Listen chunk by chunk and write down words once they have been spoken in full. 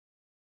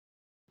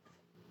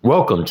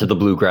Welcome to the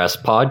Bluegrass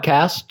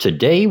Podcast.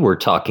 Today we're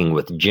talking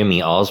with Jimmy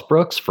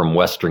Ausbrooks from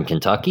Western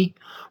Kentucky,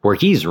 where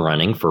he's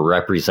running for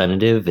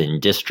representative in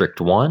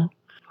District 1.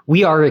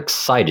 We are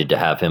excited to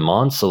have him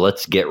on, so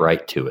let's get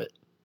right to it.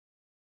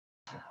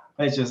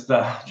 It's just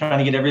trying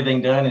to get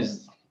everything done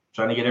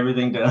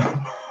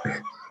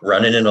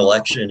Running an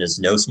election is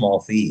no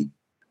small feat.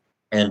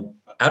 And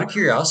out of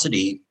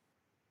curiosity,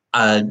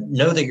 I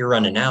know that you're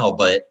running now,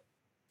 but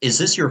is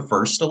this your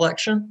first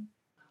election?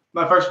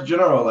 My first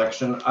general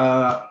election.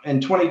 In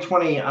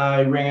 2020,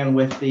 I ran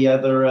with the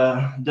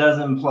other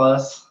dozen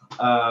plus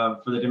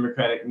for the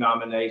Democratic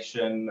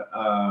nomination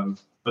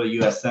for the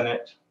U.S.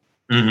 Senate.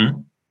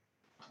 Mm-hmm.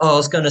 Oh, I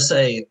was going to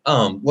say,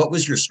 what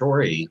was your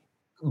story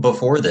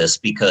before this?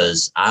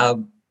 Because I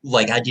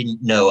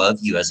didn't know of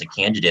you as a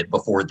candidate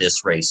before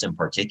this race in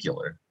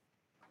particular.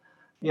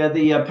 Yeah,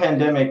 the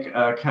pandemic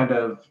kind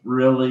of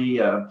really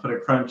put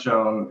a crunch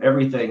on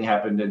everything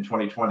happened in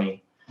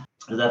 2020.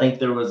 Because I think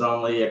there was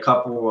only a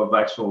couple of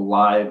actual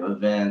live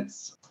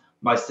events.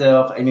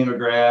 Myself, Amy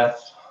McGrath,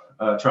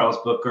 Charles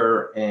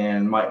Booker,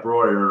 and Mike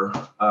Breuer,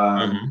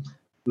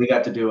 we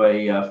got to do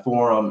a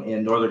forum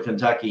in Northern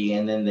Kentucky,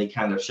 and then they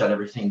kind of shut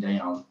everything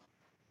down.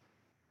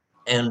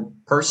 And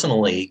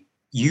personally,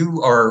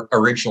 you are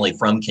originally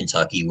from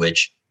Kentucky,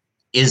 which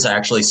is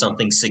actually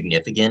something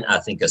significant, I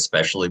think,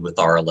 especially with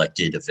our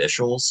elected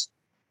officials.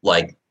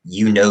 Like,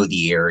 you know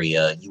the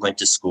area, you went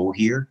to school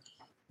here.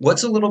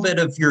 What's a little bit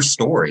of your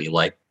story,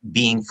 like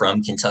being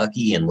from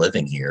Kentucky and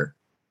living here?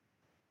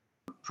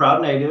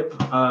 Proud native,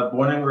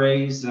 born and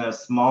raised in a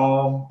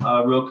small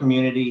rural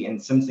community in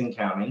Simpson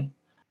County.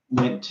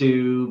 Went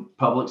to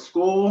public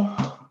school.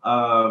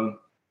 My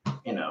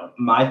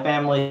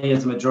family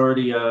is a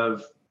majority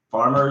of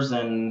farmers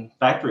and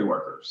factory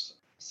workers.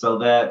 So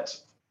that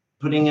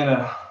putting in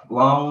a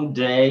long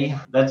day,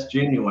 that's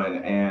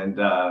genuine.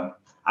 And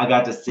I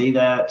got to see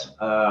that.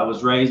 I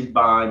was raised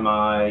by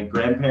my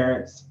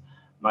grandparents.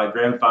 My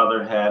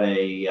grandfather had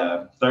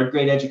a third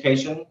grade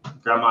education.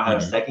 Grandma had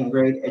a second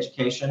grade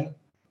education.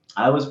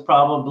 I was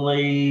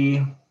probably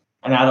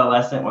an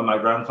adolescent when my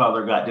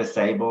grandfather got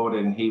disabled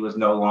and he was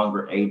no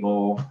longer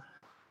able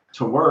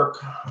to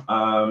work.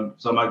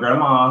 So my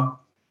grandma,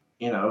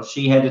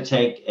 she had to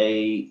take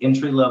a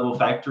entry-level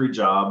factory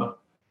job.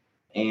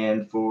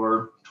 And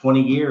for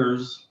 20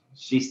 years,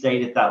 she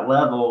stayed at that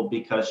level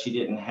because she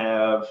didn't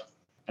have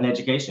an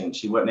education.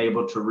 She wasn't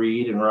able to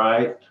read and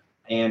write.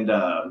 And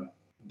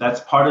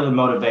that's part of the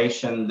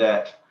motivation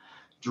that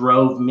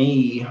drove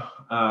me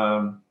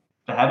to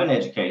have an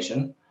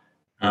education.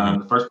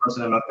 The first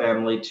person in my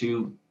family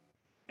to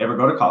ever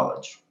go to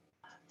college.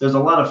 There's a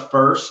lot of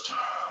firsts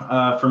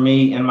for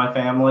me and my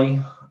family.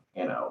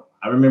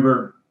 I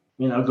remember,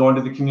 going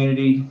to the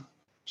community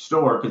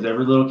store because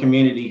every little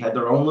community had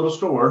their own little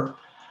store.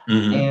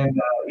 And,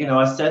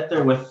 I sat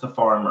there with the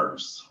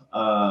farmers,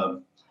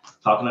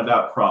 talking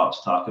about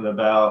crops, talking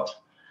about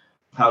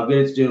how good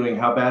it's doing,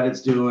 how bad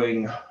it's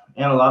doing.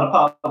 And a lot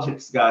of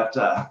politics got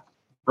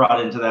brought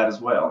into that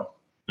as well.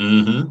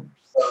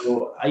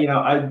 So,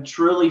 I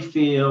truly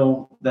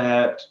feel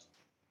that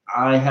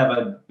I have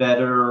a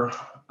better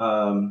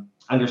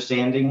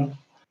understanding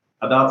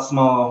about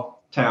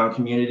small town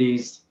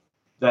communities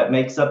that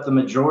makes up the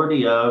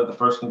majority of the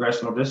 1st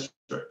Congressional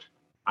District.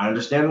 I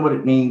understand what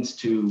it means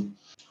to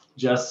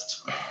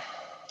just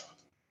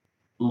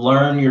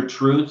learn your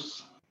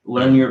truths,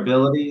 learn your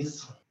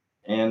abilities,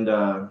 and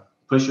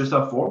push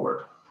yourself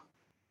forward.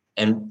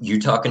 And you're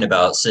talking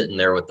about sitting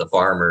there with the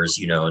farmers,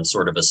 in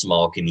sort of a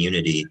small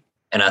community.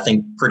 And I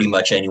think pretty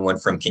much anyone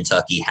from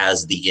Kentucky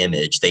has the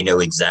image. They know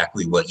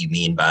exactly what you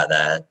mean by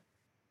that.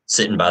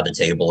 Sitting by the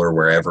table or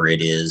wherever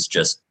it is,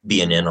 just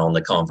being in on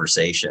the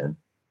conversation.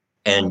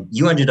 And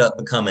you ended up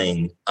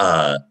becoming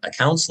a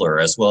counselor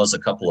as well as a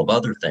couple of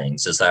other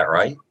things. Is that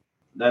right?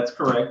 That's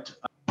correct.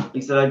 Like I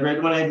said, I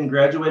went ahead and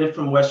graduated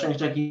from Western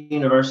Kentucky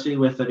University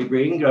with a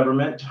degree in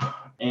government.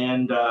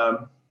 And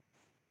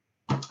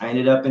I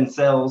ended up in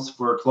sales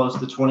for close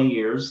to 20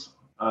 years.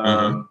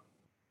 And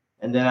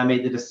then I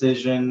made the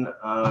decision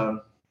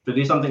to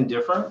do something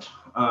different.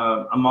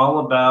 I'm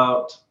all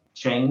about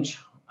change.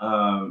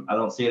 I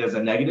don't see it as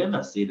a negative.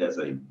 I see it as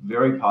a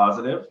very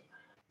positive.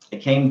 I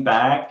came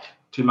back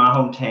to my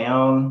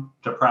hometown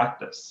to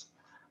practice.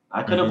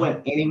 I could have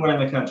went anywhere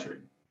in the country,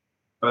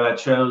 but I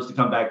chose to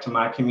come back to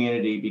my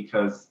community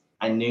because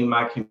I knew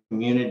my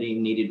community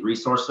needed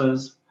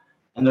resources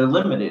and they're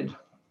limited.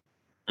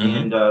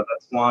 And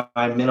that's why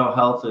mental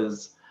health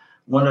is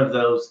one of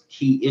those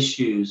key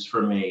issues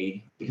for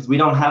me because we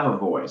don't have a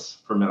voice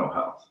for mental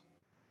health.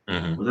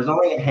 Well, there's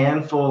only a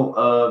handful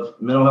of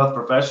mental health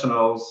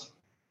professionals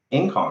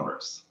in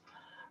Congress,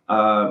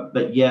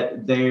 but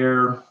yet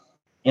they're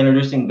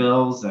introducing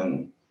bills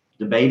and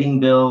debating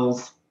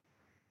bills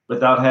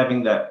without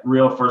having that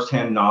real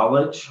firsthand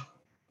knowledge.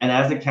 And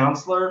as a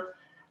counselor,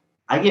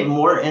 I get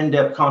more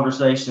in-depth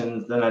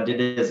conversations than I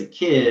did as a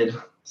kid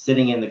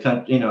sitting in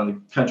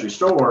the country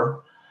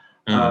store,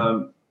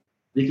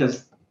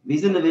 because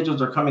these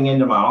individuals are coming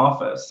into my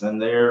office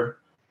and they're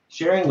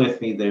sharing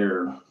with me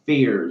their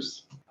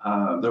fears,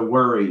 their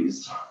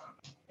worries.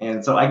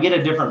 And so I get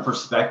a different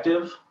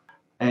perspective.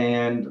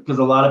 And because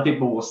a lot of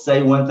people will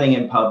say one thing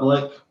in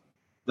public,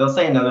 they'll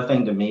say another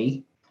thing to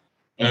me.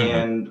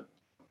 And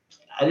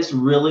I just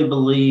really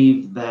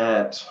believe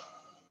that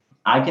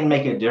I can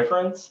make a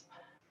difference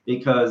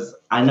because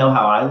I know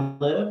how I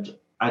lived.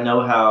 I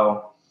know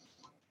how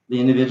the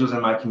individuals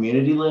in my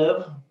community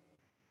live.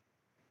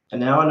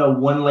 And now I know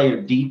one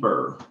layer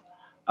deeper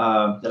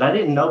that I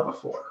didn't know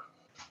before.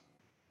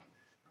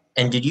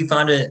 And did you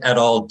find it at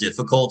all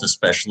difficult,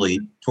 especially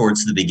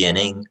towards the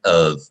beginning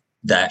of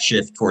that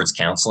shift towards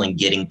counseling,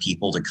 getting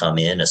people to come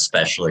in,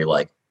 especially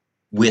like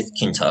with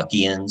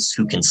Kentuckians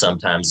who can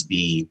sometimes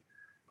be,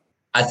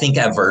 I think,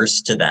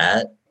 averse to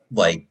that,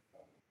 like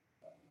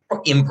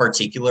in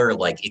particular,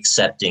 like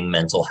accepting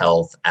mental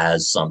health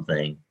as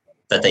something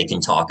that they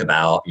can talk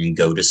about and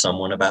go to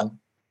someone about?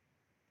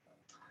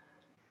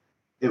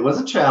 It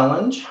was a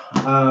challenge,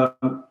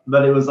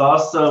 but it was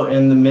also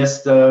in the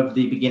midst of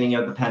the beginning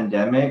of the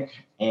pandemic.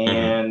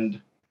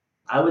 And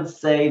I would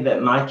say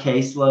that my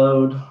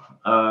caseload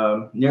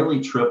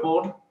nearly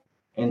tripled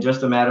in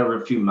just a matter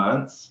of a few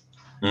months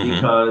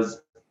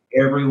because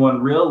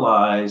everyone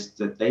realized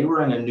that they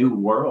were in a new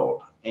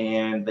world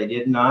and they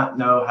did not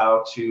know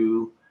how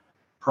to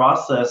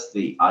process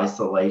the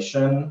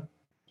isolation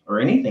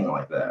or anything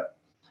like that.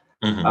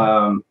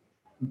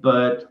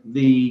 But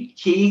the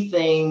key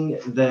thing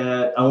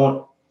that I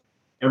want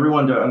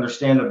everyone to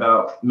understand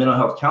about mental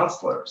health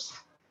counselors,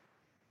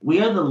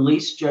 we are the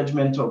least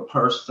judgmental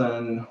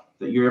person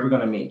that you're ever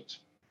going to meet.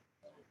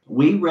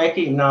 We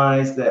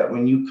recognize that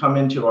when you come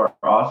into our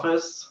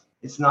office,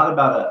 it's not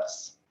about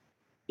us.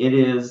 It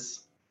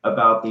is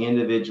about the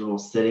individual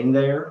sitting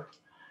there.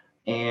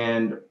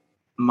 And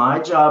my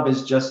job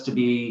is just to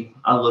be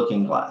a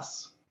looking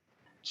glass,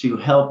 to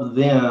help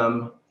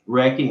them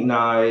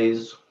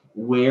recognize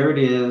where it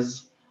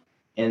is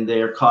in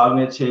their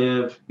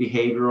cognitive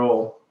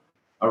behavioral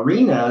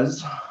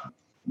arenas,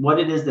 what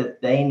it is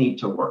that they need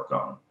to work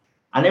on.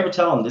 I never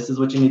tell them this is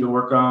what you need to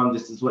work on,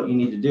 this is what you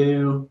need to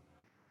do.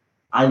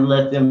 I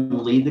let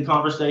them lead the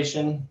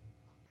conversation.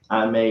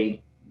 I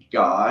may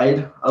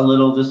guide a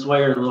little this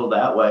way or a little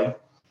that way,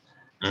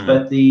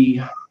 but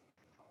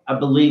I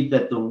believe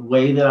that the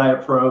way that I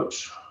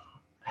approach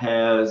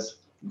has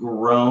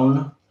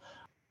grown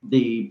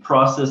the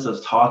process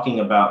of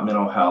talking about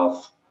mental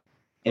health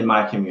in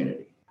my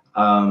community.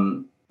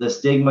 The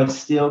stigma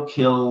still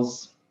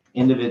kills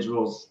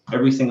individuals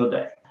every single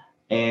day.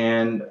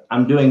 And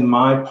I'm doing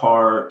my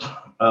part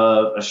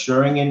of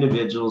assuring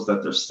individuals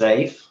that they're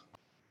safe,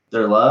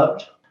 they're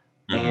loved.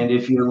 And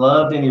if you're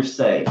loved and you're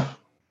safe,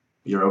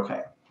 you're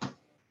okay.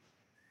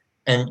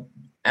 And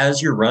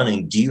as you're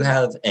running, do you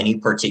have any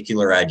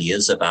particular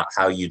ideas about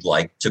how you'd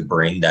like to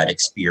bring that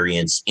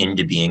experience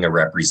into being a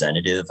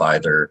representative,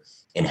 either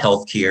in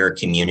healthcare,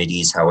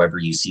 communities, however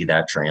you see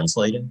that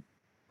translated?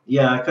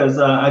 Yeah, because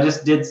I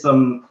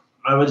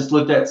just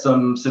looked at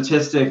some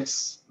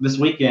statistics this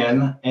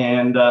weekend,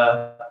 and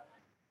I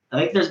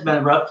think there's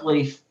been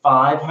roughly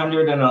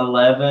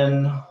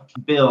 511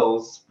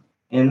 bills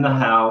in the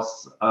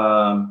House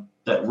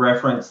that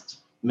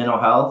referenced mental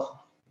health.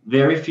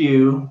 Very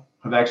few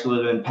have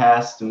actually been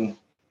passed and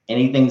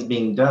anything's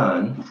being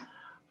done.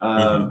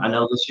 I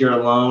know this year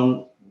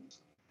alone,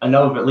 I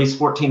know of at least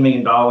 $14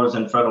 million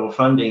in federal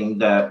funding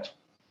that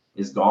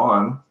is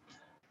gone.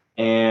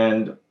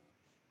 And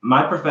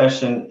my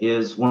profession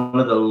is one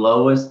of the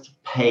lowest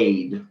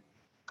paid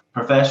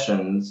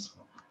professions,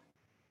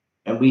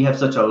 and we have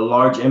such a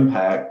large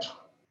impact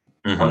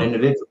on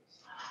individuals.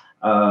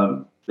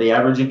 The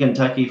average in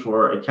Kentucky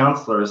for a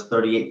counselor is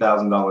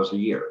 $38,000 a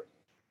year.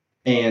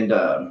 And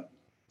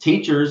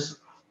teachers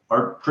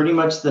are pretty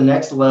much the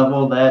next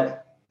level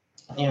that,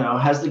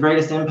 has the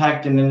greatest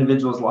impact in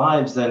individuals'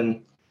 lives,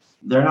 and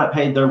they're not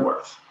paid their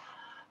worth.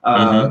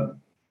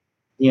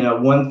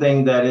 One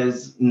thing that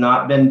has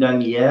not been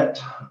done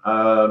yet,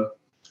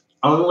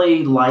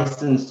 only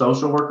licensed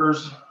social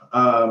workers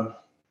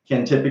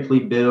can typically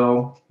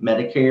bill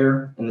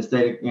Medicare in the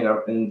state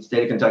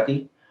of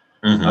Kentucky.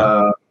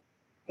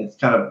 It's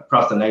kind of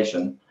across the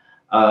nation,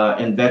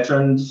 and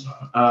veterans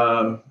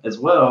as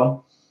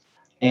well.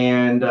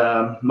 And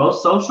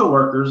most social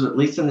workers, at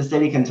least in the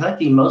state of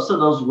Kentucky, most of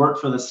those work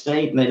for the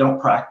state and they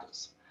don't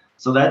practice.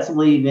 So that's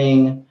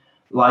leaving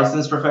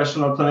licensed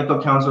professional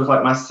clinical counselors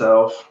like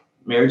myself,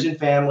 marriage and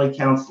family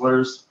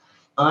counselors,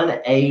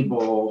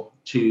 unable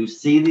to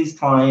see these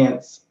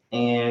clients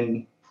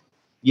and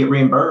get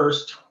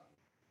reimbursed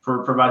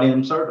for providing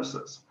them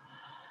services.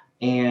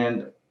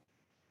 And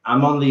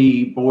I'm on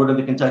the board of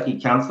the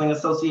Kentucky Counseling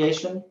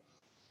Association,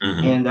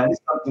 and that is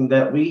something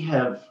that we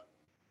have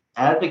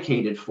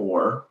advocated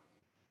for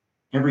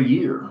every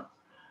year.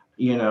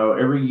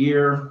 Every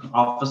year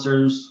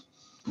officers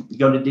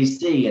go to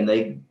DC and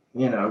they,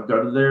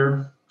 go to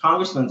their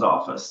congressman's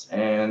office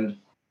and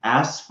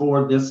ask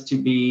for this to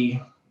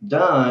be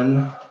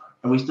done,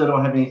 and we still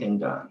don't have anything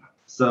done.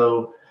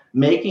 So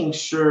making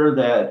sure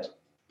that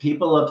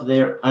people up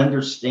there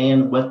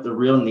understand what the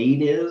real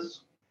need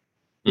is,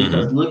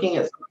 because looking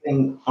at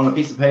something on a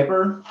piece of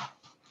paper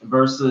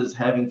versus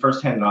having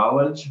firsthand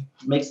knowledge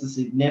makes a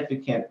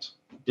significant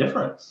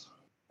difference.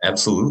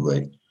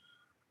 Absolutely.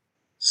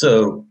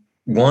 So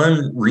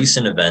one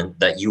recent event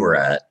that you were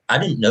at, I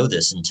didn't know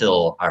this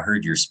until I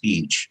heard your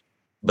speech,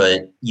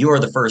 but you are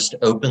the first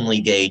openly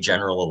gay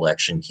general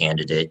election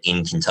candidate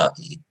in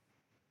Kentucky.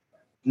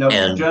 No,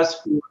 And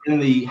just in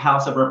the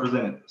House of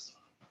Representatives.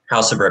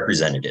 House of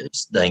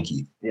Representatives. Thank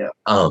you. Yeah.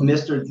 Um,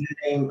 Mr.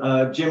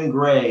 Jim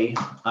Gray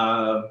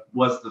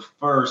was the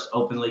first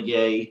openly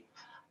gay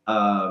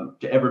to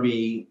ever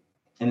be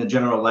in the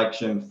general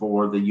election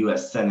for the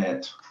U.S.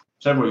 Senate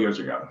several years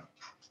ago.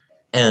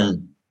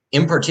 and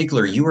in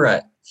particular, you were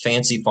at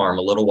Fancy Farm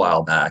a little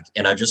while back,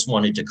 and I just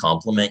wanted to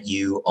compliment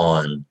you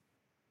on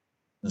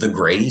the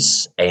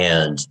grace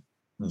and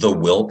the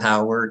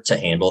willpower to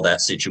handle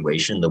that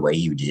situation the way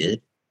you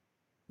did,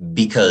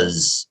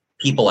 because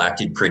people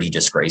acted pretty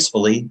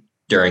disgracefully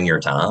during your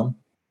time.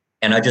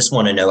 And I just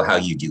want to know how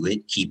you do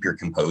it. Keep your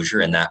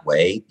composure in that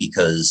way,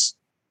 because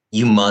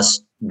you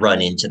must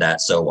run into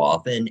that so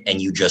often and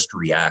you just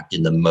react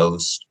in the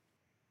most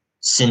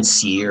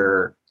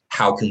sincere,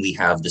 how can we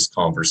have this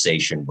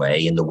conversation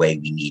way, in the way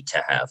we need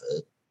to have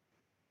it.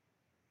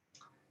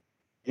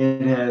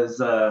 It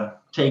has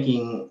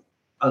taken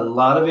a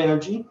lot of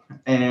energy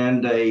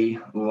and a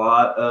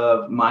lot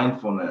of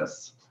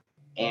mindfulness.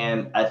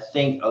 And I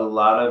think a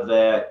lot of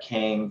that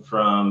came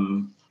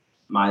from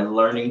my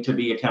learning to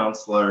be a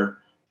counselor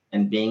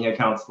and being a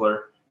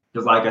counselor.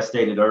 Because, like I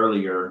stated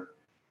earlier,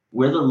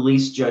 we're the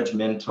least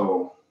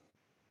judgmental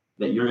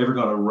that you're ever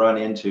going to run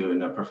into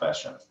in a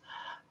profession.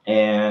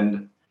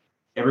 And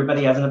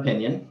everybody has an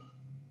opinion.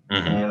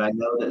 Mm-hmm. And I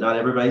know that not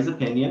everybody's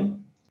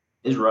opinion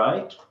is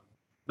right,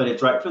 but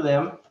it's right for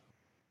them,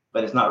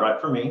 but it's not right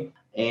for me.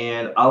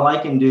 And all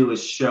I can do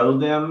is show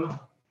them,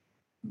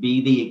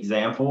 be the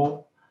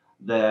example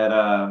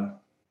that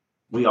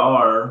we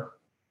are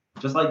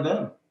just like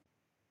them.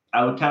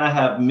 I would kind of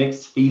have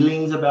mixed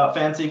feelings about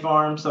Fancy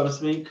Farm, so to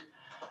speak.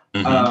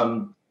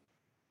 Mm-hmm.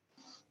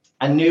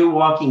 I knew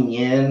walking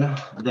in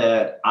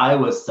that I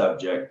was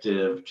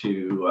subjective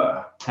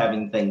to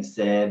having things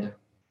said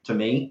to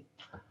me.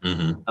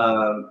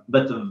 Mm-hmm.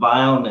 But the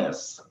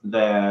vileness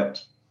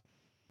that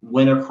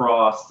went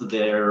across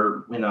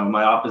their,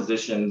 my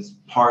opposition's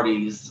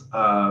party's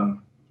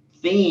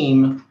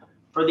theme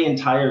for the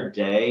entire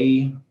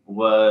day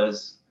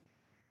was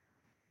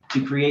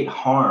to create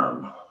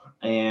harm.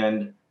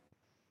 And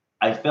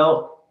I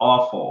felt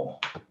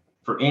awful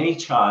for any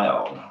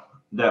child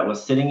that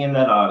was sitting in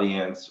that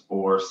audience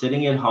or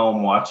sitting at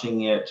home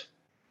watching it,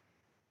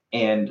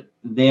 and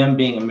them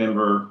being a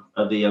member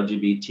of the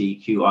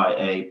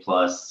LGBTQIA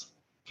plus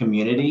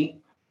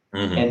community,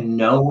 mm-hmm. and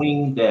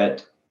knowing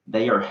that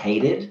they are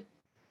hated,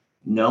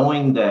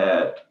 knowing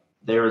that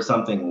there is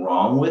something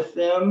wrong with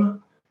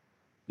them,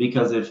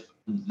 because if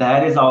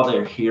that is all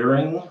they're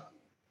hearing,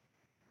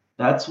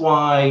 that's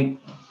why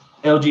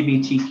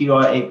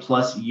LGBTQIA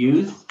plus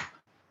youth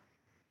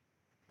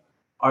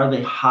are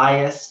the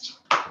highest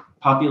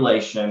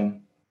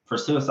population for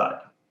suicide.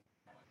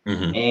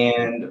 Mm-hmm.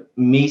 And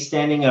me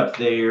standing up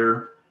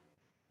there,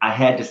 I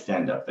had to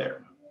stand up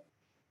there.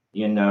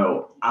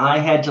 I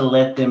had to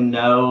let them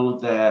know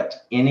that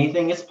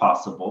anything is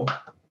possible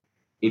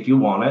if you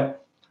want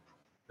it,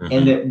 mm-hmm.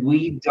 and that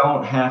we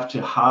don't have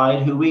to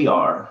hide who we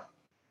are.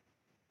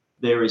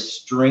 There is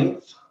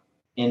strength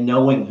in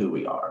knowing who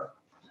we are.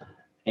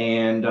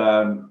 And,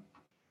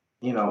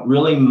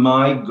 really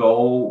my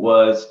goal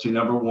was to,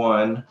 number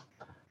one,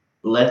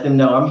 let them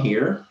know I'm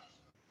here.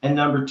 And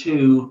number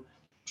two,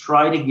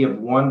 try to give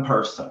one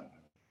person,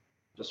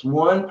 just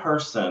one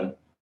person,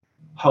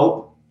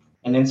 hope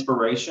and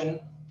inspiration.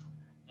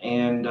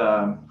 And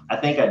I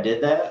think I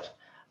did that.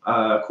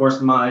 Of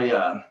course,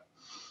 my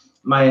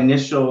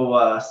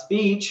initial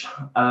speech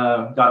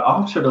got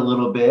altered a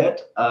little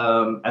bit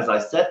as I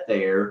sat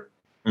there.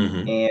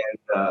 Mm-hmm.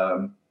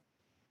 And,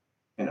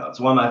 it's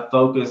why my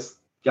focus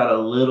got a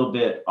little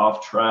bit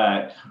off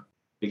track,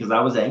 because I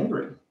was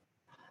angry.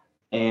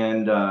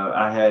 And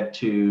I had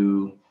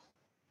to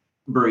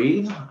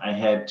breathe. I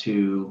had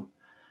to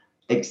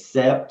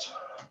accept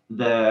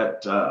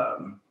that,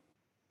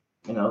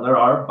 there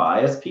are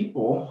biased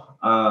people.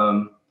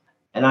 And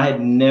I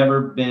had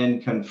never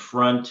been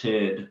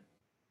confronted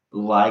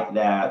like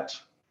that,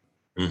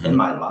 mm-hmm. in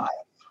my life.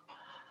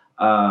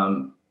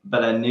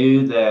 But I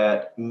knew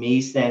that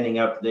me standing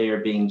up there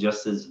being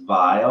just as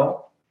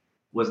vile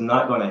was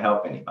not going to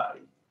help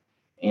anybody.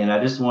 And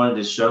I just wanted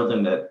to show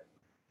them that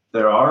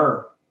there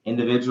are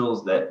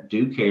individuals that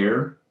do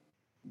care,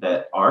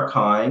 that are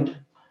kind,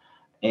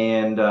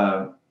 and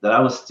that I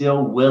was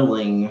still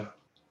willing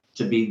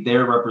to be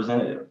their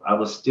representative. I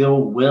was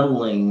still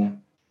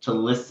willing to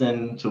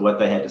listen to what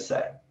they had to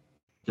say,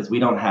 because we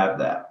don't have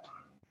that.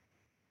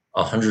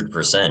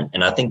 100%.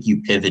 And I think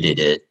you pivoted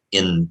it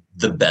in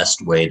the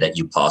best way that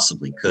you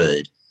possibly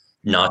could,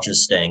 not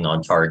just staying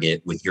on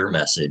target with your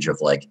message of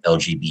like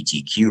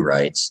LGBTQ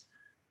rights,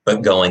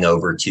 but going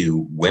over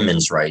to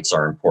women's rights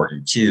are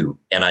important too.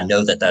 And I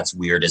know that that's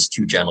weird as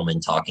two gentlemen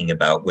talking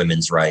about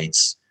women's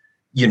rights,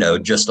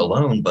 just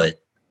alone,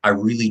 but I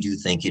really do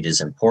think it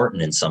is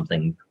important and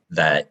something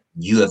that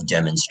you have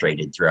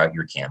demonstrated throughout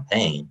your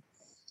campaign.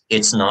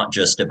 It's not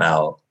just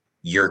about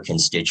your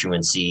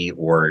constituency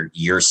or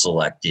your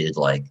selected,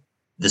 like,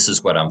 this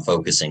is what I'm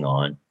focusing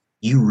on.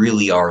 You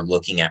really are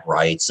looking at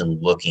rights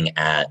and looking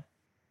at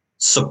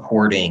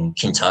supporting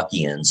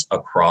Kentuckians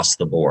across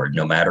the board,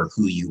 no matter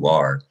who you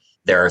are.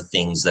 There are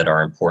things that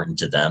are important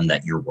to them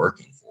that you're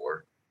working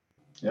for.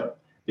 Yep.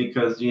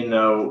 Because, again,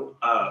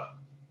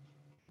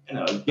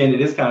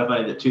 it is kind of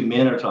funny that two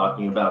men are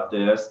talking about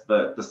this,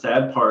 but the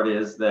sad part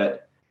is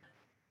that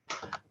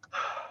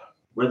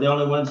we're the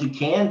only ones who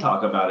can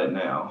talk about it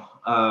now.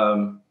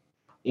 I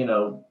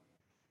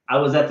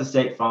was at the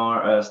state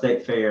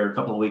fair a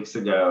couple of weeks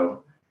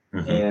ago,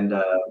 and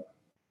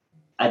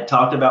I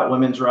talked about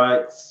women's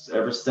rights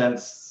ever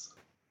since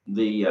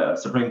the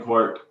Supreme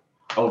Court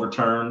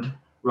overturned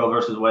Roe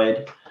versus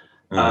Wade.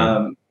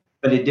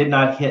 But it did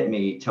not hit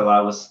me till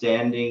I was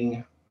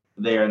standing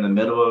there in the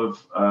middle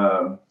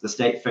of the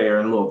state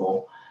fair in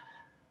Louisville,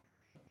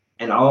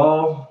 and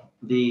all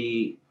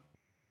the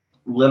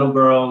little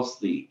girls,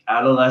 the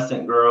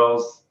adolescent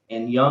girls,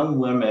 and young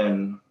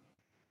women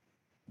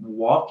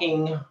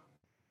walking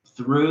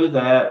through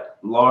that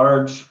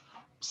large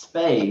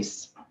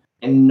space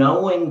and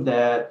knowing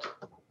that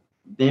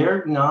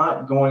they're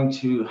not going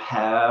to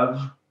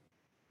have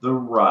the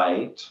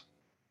right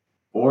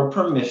or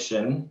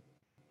permission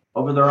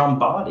over their own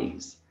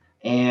bodies.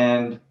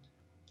 And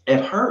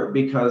it hurt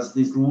because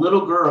these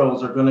little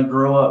girls are going to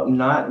grow up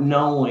not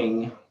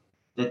knowing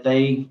that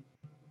they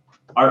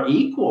are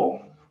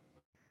equal.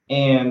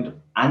 And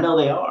I know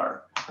they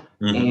are.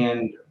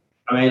 And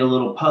I made a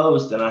little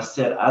post and I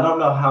said, I don't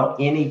know how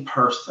any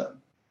person,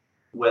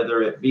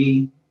 whether it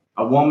be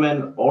a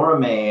woman or a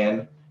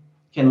man,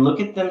 can look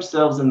at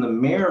themselves in the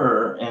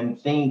mirror and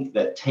think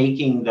that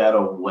taking that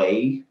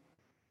away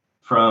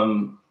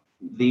from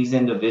these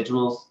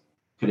individuals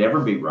could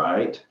ever be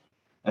right,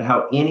 and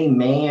how any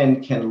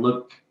man can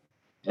look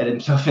at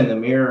himself in the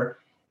mirror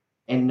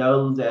and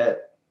know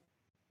that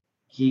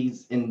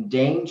he's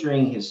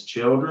endangering his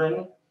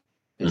children,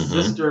 his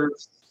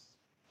sisters,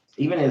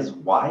 even his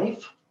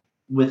wife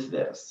with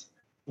this.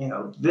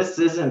 This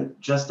isn't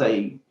just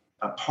a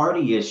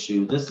party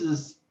issue. This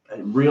is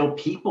a real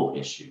people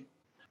issue.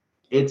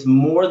 It's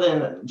more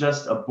than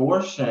just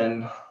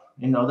abortion.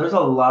 There's a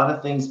lot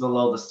of things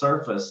below the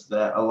surface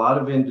that a lot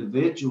of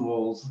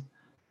individuals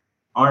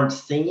aren't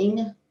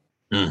seeing,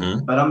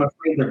 but I'm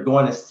afraid they're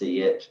going to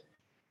see it.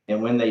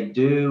 And when they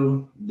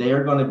do,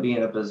 they're going to be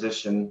in a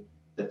position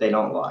that they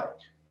don't like.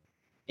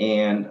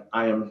 And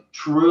I am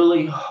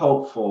truly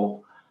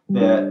hopeful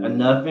that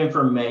enough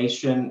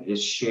information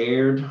is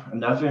shared,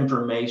 enough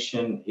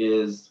information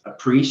is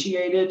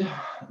appreciated,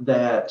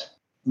 that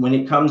when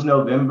it comes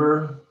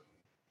November,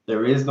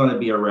 there is going to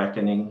be a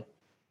reckoning.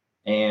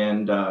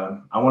 And I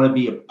want to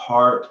be a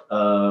part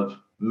of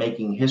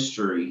making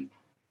history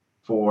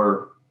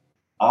for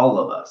all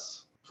of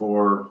us,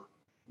 for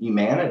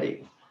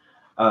humanity.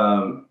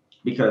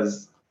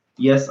 Because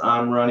yes,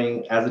 I'm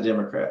running as a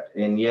Democrat,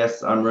 and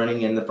yes, I'm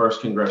running in the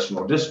 1st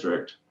Congressional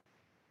District.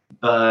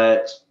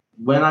 But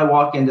when I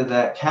walk into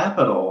that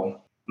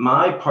Capitol,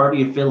 my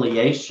party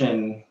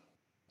affiliation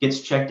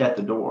gets checked at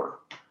the door,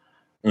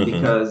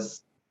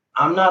 because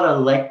I'm not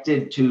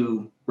elected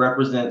to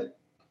represent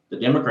the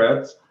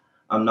Democrats.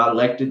 I'm not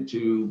elected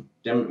to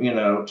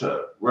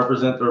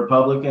represent the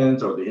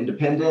Republicans or the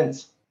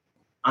Independents.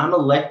 I'm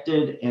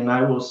elected, and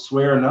I will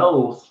swear an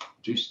oath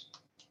to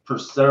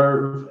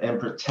preserve and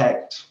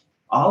protect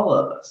all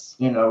of us.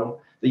 The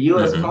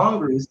U.S.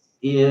 Congress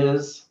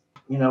is,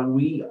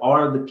 we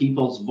are the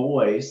people's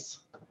voice.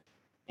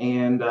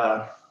 And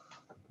I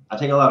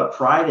take a lot of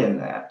pride in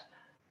that,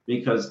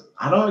 because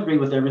I don't agree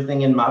with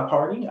everything in my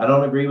party. I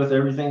don't agree with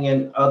everything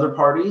in other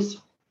parties,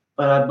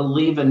 but I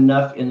believe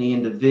enough in the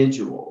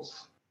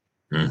individuals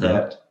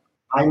that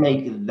I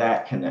make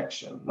that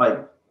connection.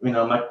 Like,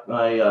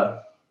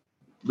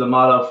 the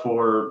motto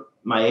for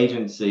my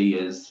agency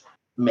is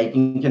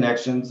making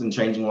connections and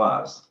changing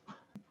lives.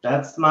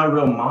 That's my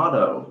real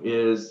motto,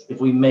 is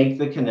if we make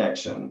the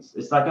connections,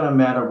 it's not going to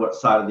matter what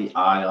side of the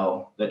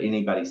aisle that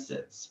anybody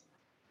sits.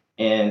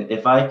 And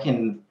if I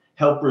can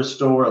help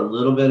restore a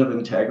little bit of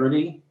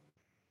integrity,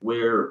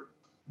 where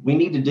we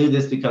need to do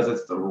this because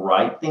it's the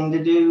right thing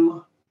to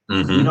do,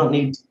 we don't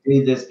need to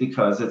do this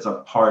because it's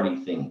a party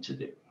thing to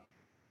do.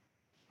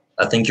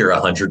 I think you're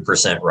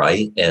 100%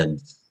 right. And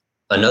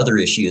another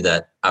issue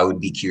that I would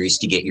be curious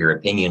to get your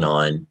opinion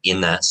on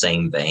in that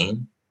same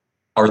vein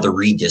are the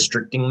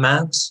redistricting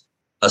maps,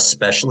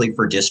 especially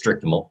for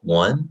District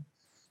 1,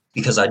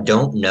 because I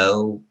don't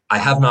know, I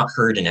have not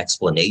heard an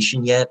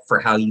explanation yet for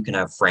how you can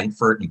have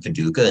Frankfort and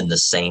Paducah in the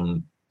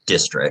same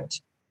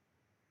district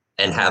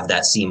and have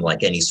that seem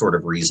like any sort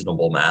of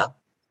reasonable map.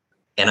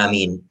 And I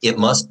mean, it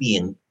must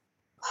be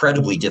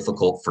incredibly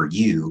difficult for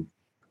you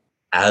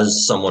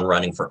as someone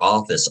running for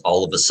office.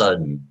 All of a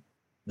sudden,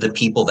 the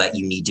people that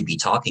you need to be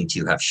talking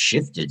to have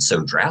shifted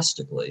so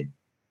drastically.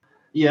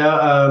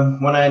 Yeah,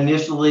 when I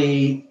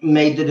initially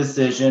made the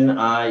decision,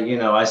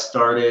 I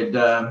started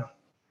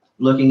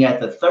looking at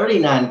the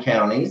 39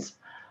 counties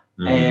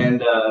Mm-hmm.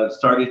 and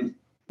started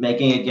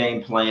making a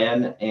game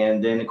plan.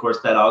 And then, of course,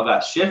 that all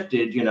got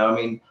shifted. I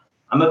mean,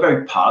 I'm a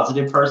very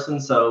positive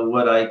person. So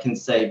what I can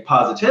say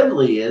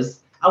positively is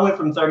I went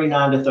from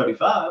 39 to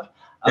 35.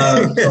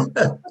 So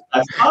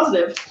that's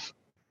positive.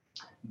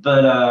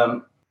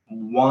 But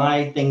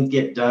why things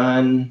get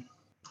done,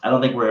 I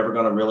don't think we're ever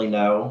going to really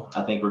know.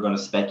 I think we're going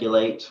to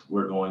speculate.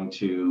 We're going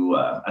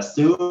to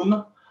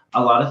assume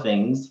a lot of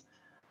things.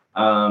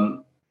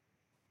 And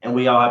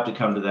we all have to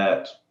come to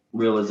that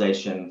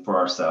realization for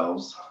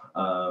ourselves,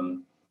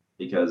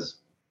 because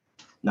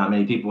not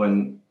many people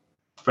in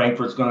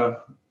Frankfurt's going to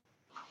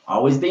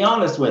always be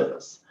honest with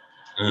us.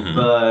 Mm-hmm.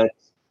 But,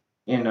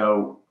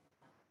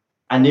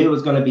 I knew it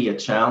was going to be a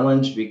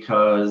challenge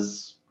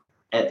because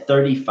at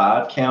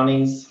 35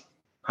 counties,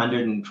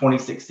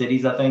 126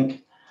 cities, I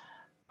think,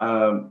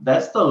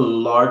 that's the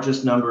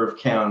largest number of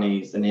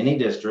counties in any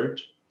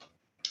district.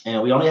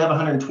 And we only have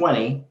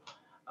 120.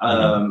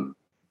 Mm-hmm.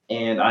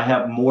 And I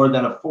have more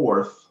than a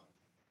fourth.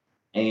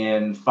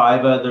 And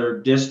 5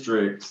 other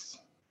districts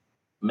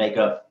make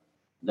up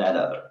that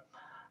other.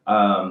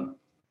 And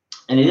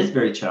it is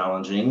very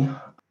challenging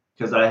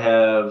because I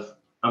have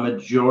a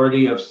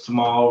majority of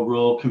small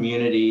rural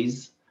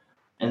communities,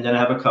 and then I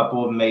have a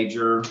couple of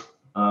major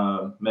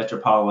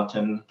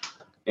metropolitan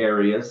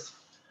areas.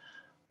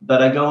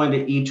 But I go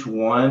into each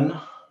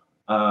one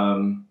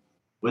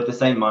with the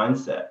same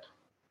mindset.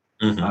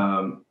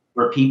 Mm-hmm.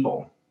 We're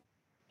people,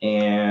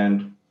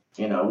 and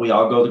we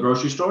all go to the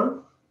grocery store.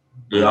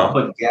 We all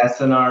Mm-hmm. put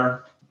gas in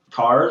our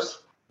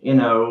cars.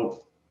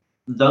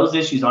 Those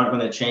issues aren't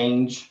going to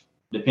change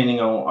depending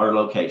on our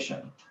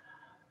location.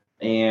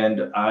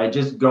 And I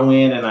just go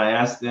in and I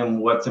ask them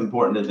what's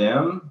important to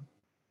them,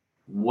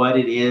 what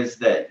it is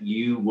that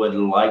you would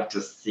like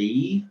to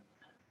see.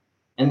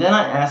 And then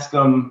I ask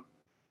them,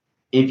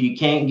 if you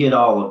can't get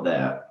all of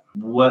that,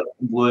 what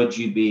would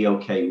you be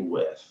okay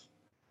with?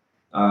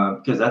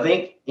 Because I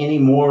think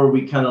anymore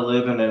we kind of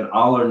live in an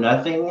all or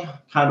nothing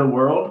kind of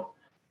world.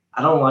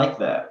 I don't like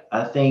that.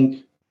 I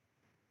think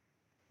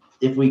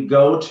if we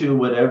go to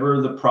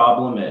whatever the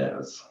problem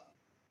is,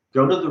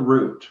 go to the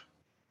root,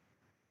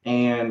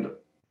 and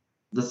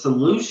the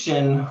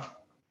solution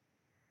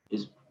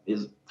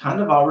is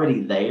kind of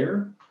already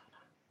there.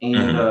 And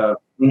Mm-hmm.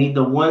 we need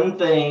the one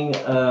thing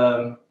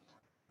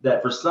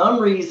that for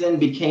some reason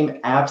became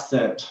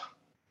absent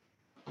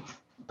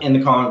in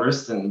the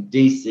Congress and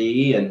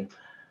DC and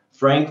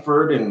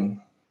Frankfurt and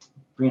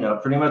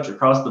pretty much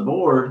across the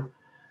board: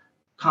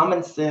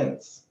 common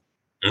sense.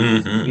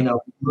 Mm-hmm.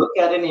 Look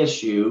at an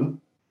issue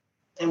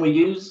and we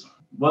use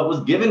what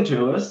was given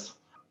to us.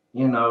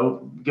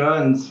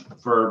 Guns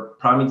for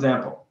prime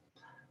example.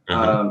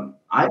 Mm-hmm.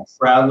 I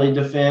proudly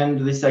defend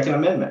the Second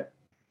Amendment.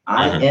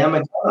 I Mm-hmm. am a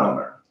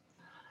gun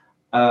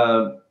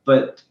owner,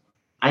 but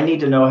I need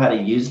to know how to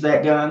use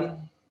that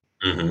gun.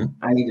 Mm-hmm.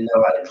 I need to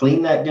know how to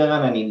clean that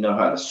gun. I need to know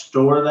how to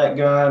store that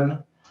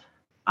gun.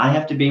 I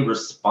have to be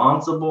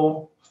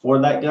responsible for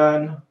that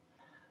gun.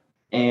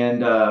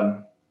 And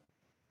a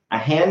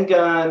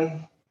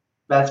handgun,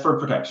 that's for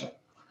protection.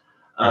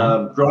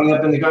 Growing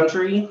up in the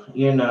country,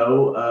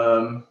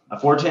 a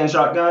 410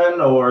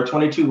 shotgun or a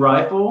 22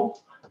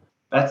 rifle,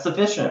 that's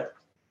sufficient.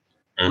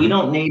 We Mm-hmm.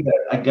 don't need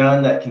a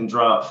gun that can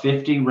drop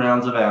 50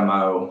 rounds of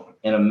ammo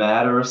in a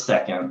matter of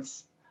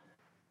seconds,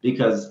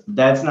 because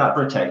that's not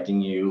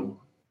protecting you.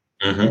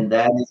 Mm-hmm. And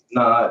that is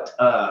not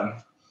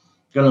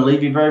going to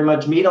leave you very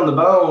much meat on the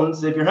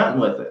bones if you're hunting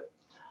with it.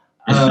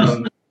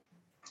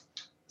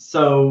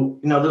 So,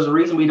 there's a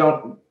reason we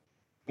don't,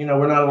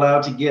 we're not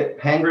allowed to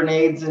get hand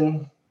grenades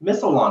and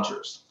missile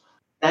launchers.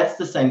 That's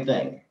the same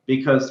thing,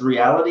 because the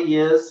reality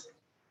is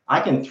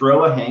I can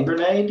throw a hand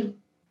grenade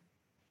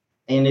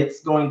and it's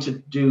going to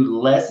do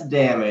less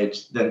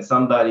damage than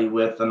somebody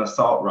with an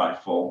assault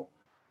rifle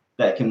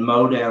that can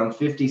mow down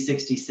 50,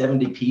 60,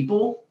 70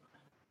 people.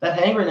 That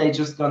hand grenade's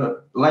just going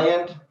to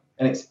land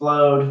and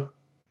explode,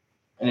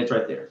 and it's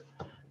right there.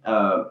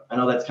 I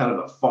know that's kind of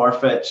a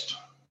far-fetched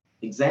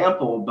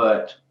example,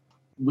 but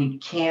we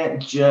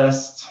can't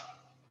just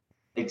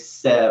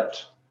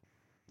accept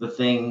the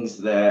things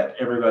that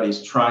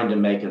everybody's trying to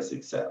make us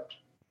accept.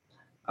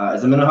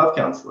 As a mental health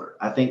counselor,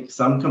 I think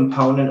some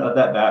component of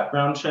that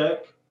background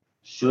check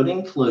should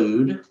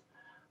include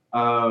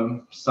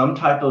some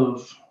type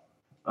of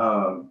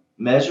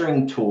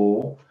measuring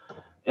tool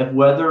of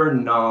whether or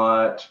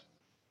not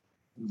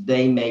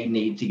they may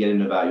need to get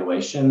an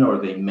evaluation, or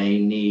they may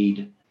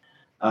need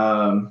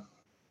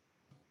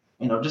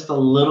just a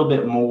little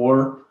bit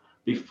more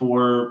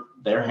before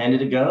they're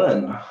handed a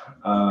gun.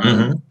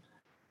 Mm-hmm.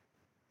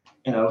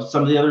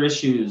 Some of the other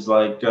issues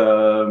like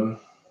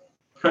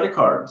credit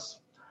cards.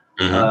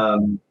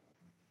 Mm-hmm.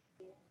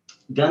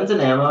 Guns and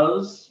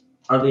ammos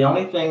are the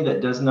only thing that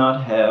does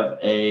not have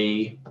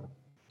a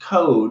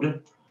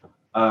code.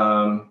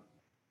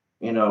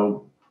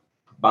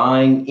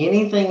 Buying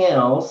anything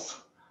else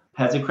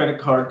has a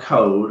credit card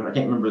code. I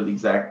can't remember the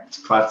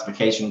exact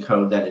classification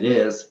code that it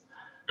is.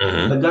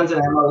 Mm-hmm. But guns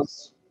and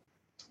ammos,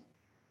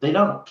 they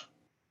don't.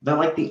 they're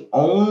like the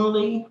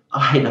only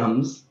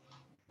items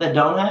that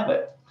don't have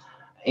it.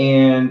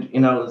 And,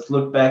 let's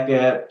look back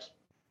at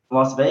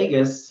Las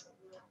Vegas.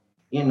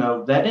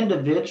 That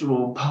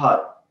individual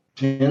bought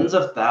tens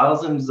of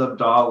thousands of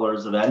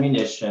dollars of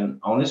ammunition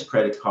on his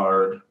credit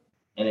card,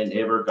 and it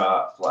never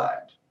got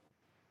flagged.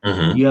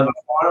 Mm-hmm. You have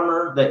a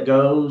farmer that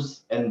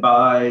goes and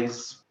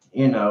buys,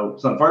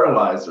 some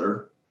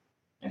fertilizer,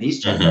 and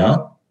he's checked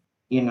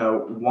Mm-hmm.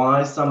 out.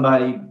 Why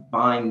somebody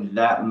buying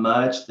that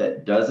much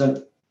that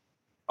doesn't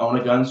own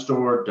a gun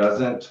store,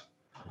 doesn't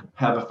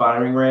have a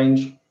firing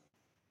range,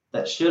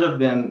 that should have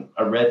been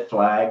a red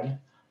flag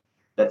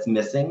that's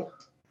missing.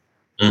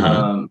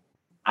 Mm-hmm.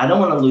 I don't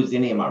want to lose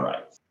any of my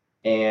rights.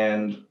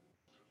 And,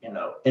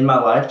 in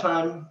my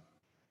lifetime,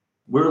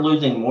 we're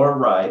losing more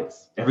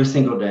rights every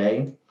single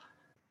day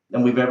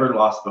than we've ever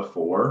lost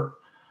before.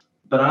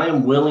 But I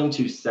am willing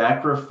to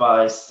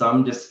sacrifice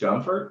some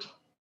discomfort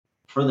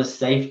for the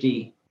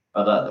safety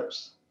of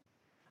others.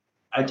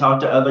 I talk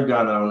to other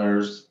gun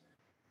owners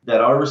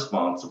that are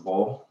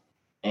responsible,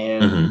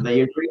 and Mm-hmm.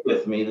 they agree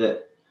with me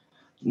that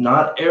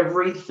not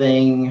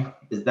everything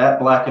is that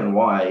black and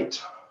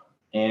white.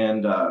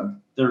 And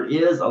there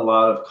is a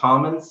lot of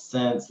common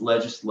sense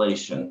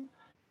legislation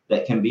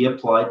that can be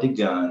applied to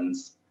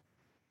guns,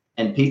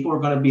 and people are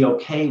going to be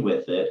okay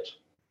with it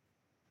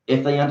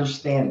if they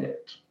understand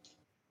it.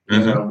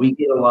 Mm-hmm. We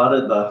get a lot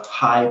of the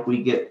hype,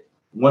 we get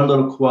one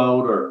little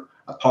quote or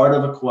a part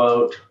of a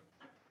quote,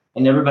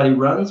 and everybody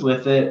runs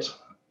with it,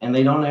 and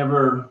they don't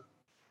ever,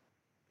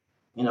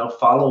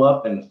 follow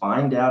up and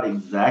find out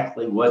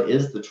exactly what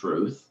is the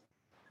truth.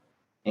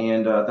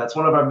 And that's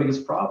one of our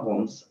biggest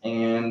problems.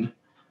 And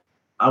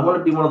I want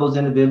to be one of those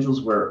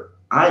individuals where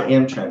I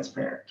am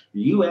transparent.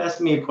 You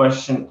ask me a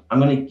question, I'm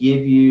going to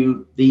give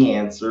you the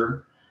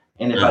answer.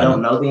 And if I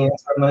don't Mm-hmm. know the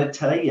answer, I'm going to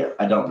tell you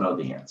I don't know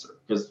the answer.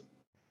 Because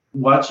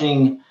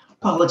watching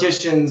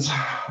politicians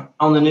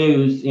on the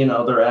news,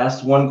 they're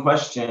asked one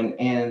question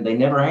and they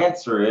never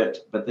answer it,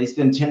 but they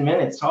spend 10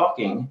 minutes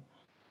talking.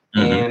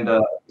 Mm-hmm.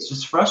 And it's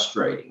just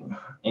frustrating.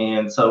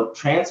 And so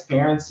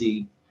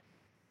transparency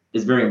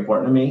is very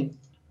important to me.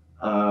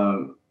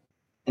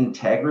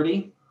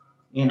 Integrity.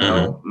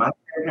 Mm-hmm. My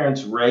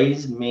grandparents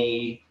raised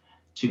me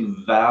to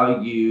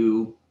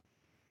value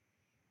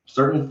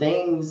certain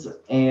things,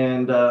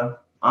 and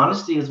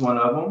honesty is one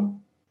of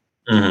them.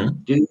 Mm-hmm.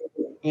 Do,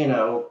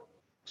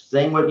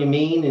 saying what you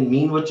mean and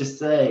mean what you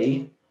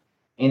say.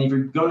 And if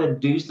you're going to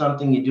do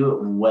something, you do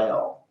it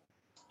well.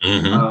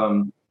 Mm-hmm.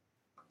 Um,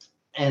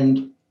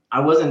 and I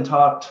wasn't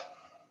taught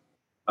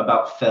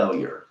about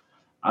failure.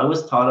 I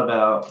was taught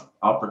about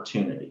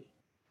opportunity.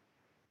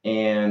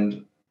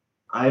 And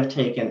I've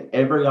taken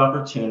every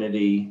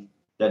opportunity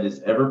that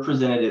has ever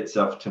presented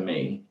itself to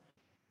me.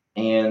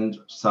 And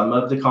some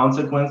of the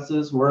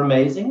consequences were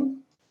amazing,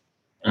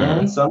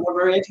 and Mm-hmm. some were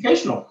very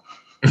educational.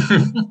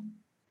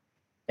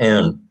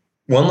 And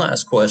one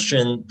last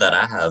question that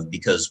I have,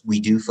 because we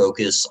do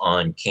focus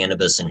on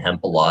cannabis and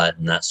hemp a lot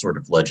and that sort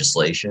of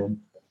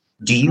legislation.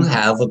 Do you Mhm.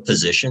 have a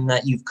position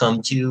that you've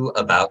come to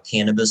about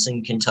cannabis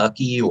in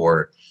Kentucky,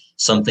 or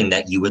something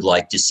that you would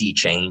like to see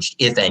changed?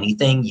 If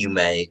anything,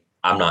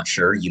 I'm not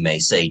sure, you may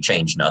say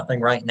change nothing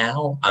right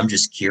now. I'm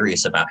just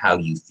curious about how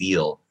you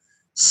feel,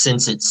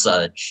 since it's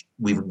such,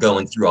 we were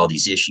going through all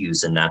these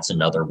issues, and that's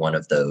another one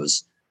of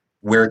those.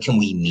 Where can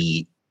we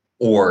meet,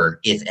 or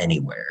if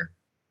anywhere?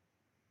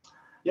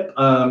 Yep.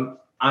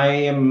 I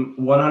am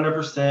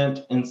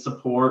 100% in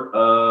support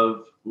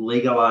of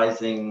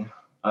legalizing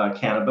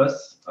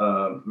cannabis,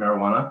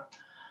 marijuana.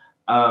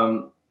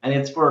 And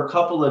it's for a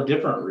couple of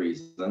different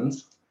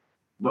reasons.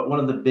 But one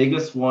of the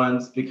biggest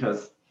ones,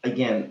 because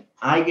again,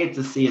 I get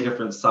to see a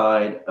different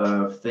side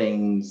of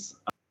things.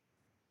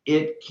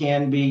 It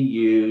can be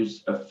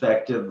used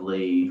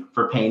effectively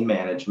for pain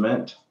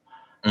management,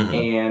 Mm-hmm.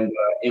 and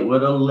it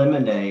would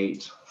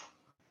eliminate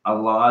a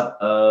lot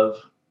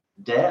of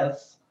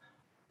deaths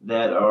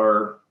that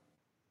are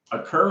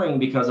occurring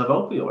because of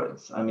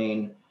opioids. I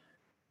mean,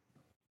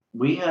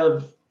 we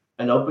have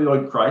an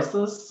opioid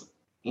crisis.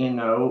 You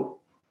know,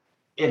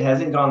 it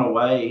hasn't gone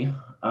away.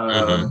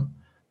 Mm-hmm.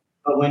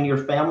 But when your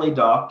family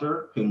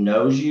doctor, who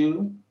knows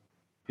you,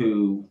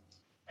 who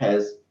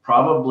has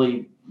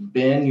probably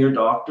been your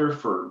doctor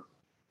for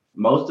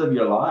most of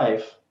your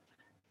life,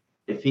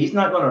 if he's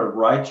not going to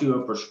write you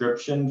a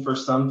prescription for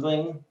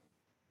something,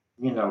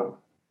 you know,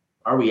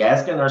 are we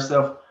asking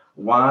ourselves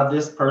why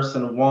this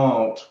person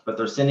won't, but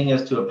they're sending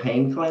us to a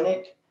pain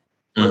clinic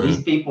where these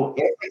Mm-hmm. people,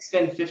 if they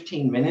spend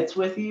 15 minutes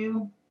with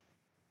you,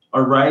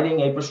 are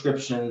writing a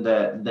prescription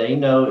that they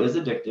know is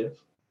addictive,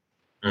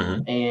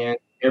 Mm-hmm. and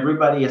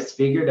everybody has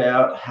figured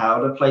out how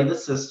to play the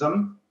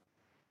system.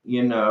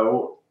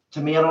 To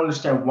me, I don't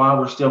understand why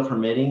we're still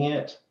permitting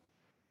it.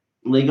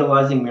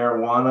 Legalizing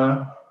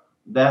marijuana,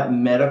 that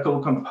medical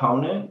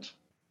component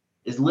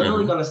is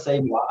literally Mm-hmm. going to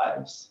save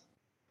lives.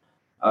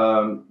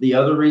 The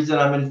other reason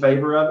I'm in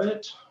favor of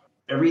it,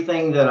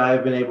 everything that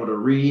I've been able to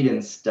read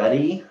and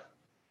study,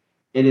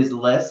 it is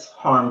less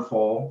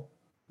harmful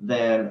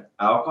than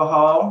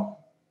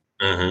alcohol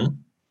Mm-hmm.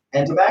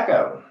 and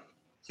tobacco.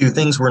 Two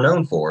things we're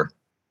known for.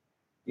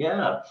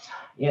 Yeah,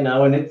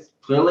 and it's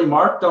clearly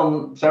marked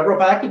on several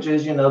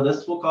packages,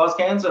 this will cause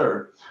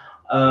cancer,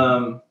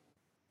 um,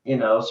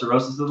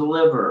 cirrhosis of the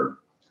liver.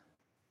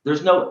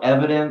 There's no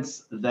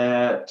evidence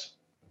that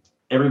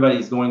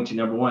everybody's going to,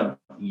 number one,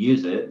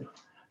 use it,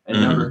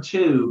 and number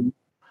two,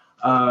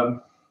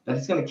 that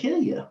it's going to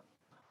kill you.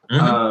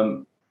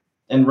 And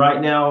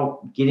right now,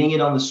 getting it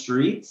on the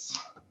streets,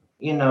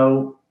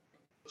 some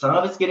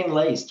of it's getting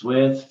laced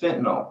with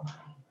fentanyl.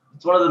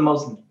 It's one of the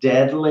most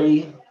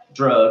deadly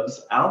drugs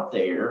out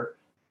there,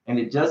 and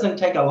it doesn't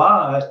take a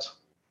lot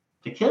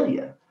to kill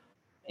you.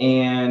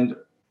 And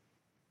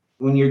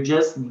when you're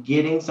just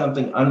getting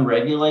something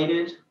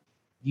unregulated,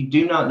 you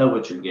do not know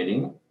what you're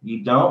getting.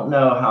 You don't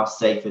know how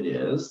safe it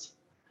is.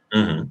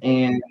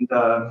 And,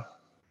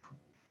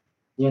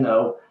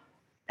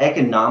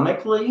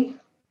 economically,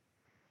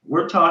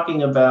 we're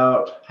talking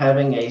about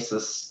having a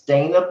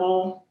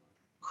sustainable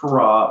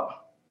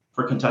crop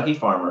for Kentucky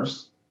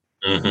farmers.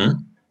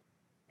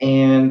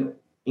 And,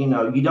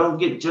 you don't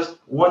get just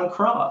one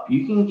crop.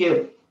 You can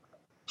get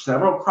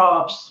several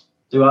crops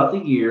throughout the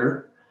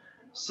year.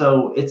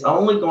 So it's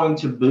only going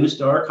to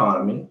boost our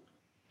economy.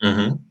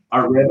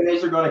 Our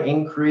revenues are going to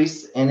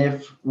increase. And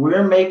if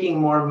we're making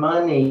more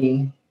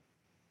money,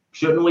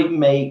 shouldn't we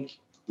make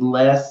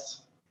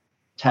less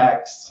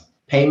tax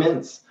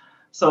payments?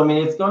 So,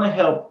 it's going to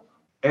help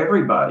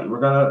everybody. We're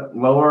going to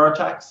lower our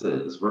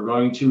taxes. We're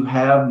going to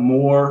have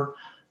more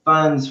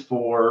funds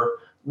for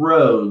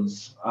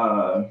roads,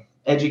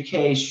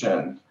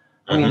 education.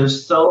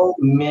 There's so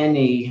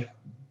many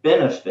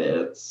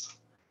benefits.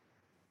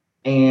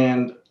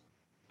 And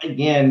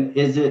again,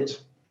 is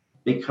it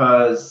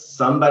because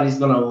somebody's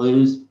going to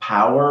lose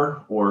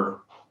power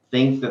or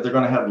think that they're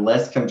going to have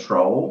less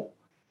control?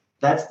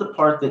 That's the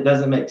part that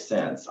doesn't make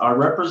sense. Our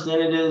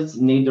representatives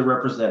need to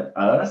represent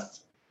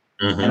us.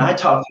 And I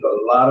talk to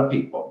a lot of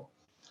people,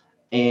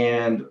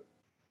 and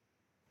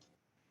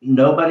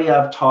nobody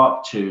I've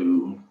talked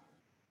to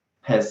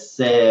has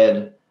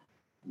said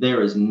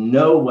there is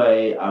no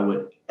way I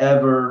would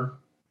ever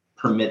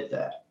permit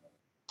that.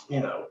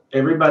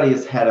 Everybody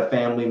has had a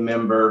family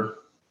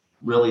member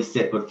really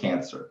sick with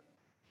cancer,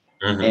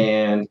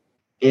 and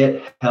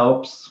it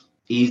helps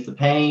ease the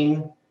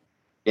pain.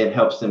 It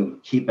helps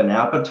them keep an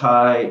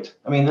appetite.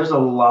 There's a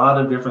lot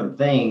of different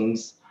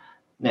things.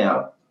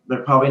 Now,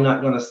 they're probably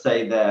not going to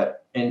say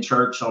that in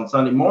church on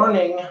Sunday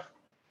morning,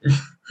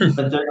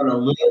 but they're going to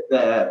live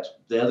that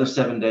the other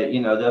 7 days,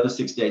 the other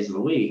 6 days of the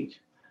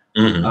week.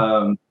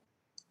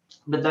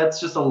 But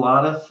that's just a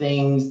lot of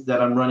things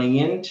that I'm running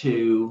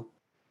into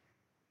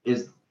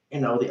is,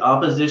 the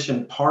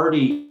opposition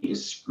party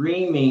is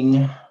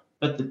screaming,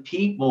 but the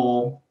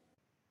people,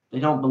 they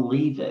don't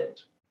believe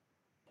it.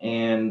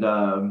 And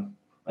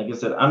like I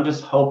said, I'm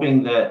just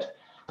hoping that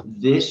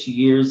this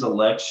year's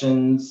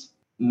elections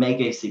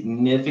make a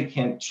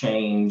significant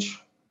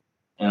change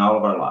in all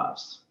of our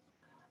lives.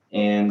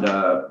 And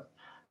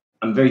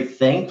I'm very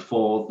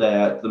thankful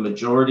that the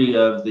majority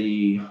of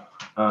the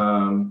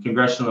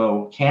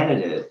congressional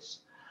candidates,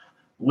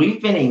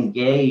 we've been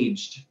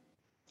engaged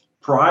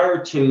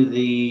prior to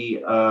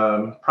the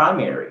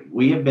primary.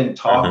 We have been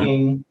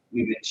talking,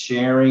 we've been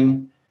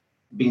sharing,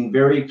 being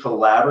very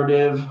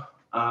collaborative.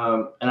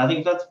 And I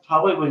think that's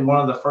probably one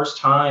of the first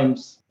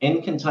times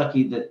in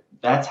Kentucky that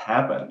that's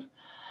happened.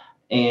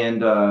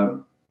 And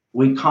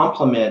we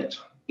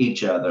complement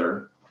each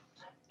other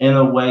in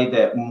a way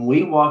that when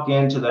we walk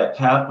into that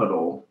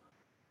Capitol,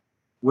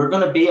 we're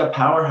going to be a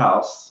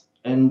powerhouse,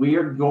 and we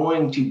are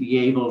going to be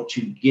able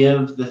to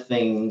give the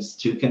things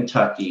to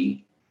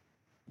Kentucky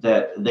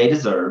that they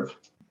deserve.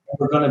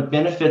 We're going to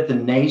benefit the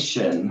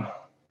nation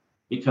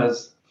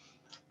because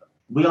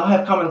we all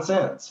have common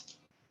sense.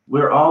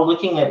 We're all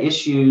looking at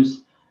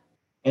issues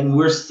and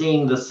we're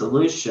seeing the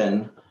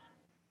solution,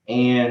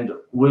 and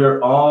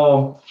we're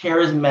all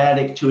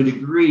charismatic to a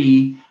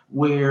degree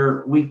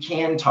where we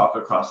can talk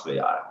across the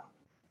aisle.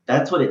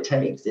 That's what it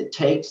takes. It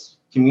takes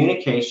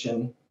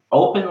communication,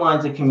 open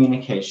lines of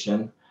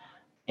communication,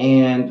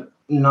 and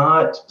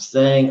not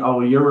saying,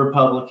 oh, you're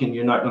Republican,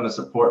 you're not going to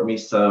support me,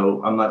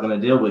 so I'm not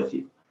going to deal with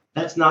you.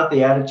 That's not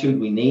the attitude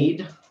we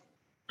need.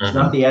 It's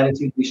not the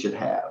attitude we should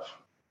have.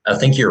 I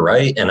think you're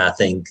right. And I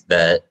think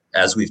that,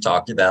 as we've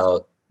talked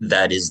about,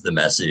 that is the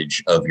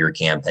message of your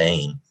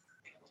campaign.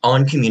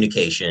 On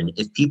communication,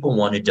 if people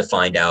wanted to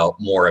find out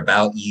more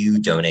about you,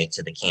 donate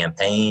to the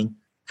campaign,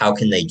 how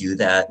can they do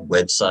that?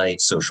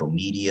 Website, social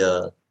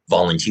media,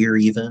 volunteer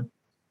even?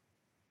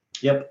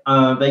 Yep.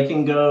 They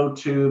can go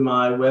to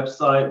my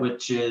website,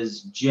 which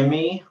is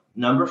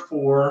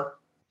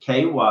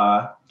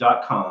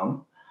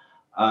jimmy4ky.com.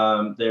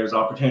 There's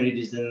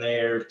opportunities in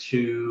there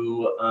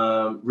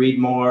to read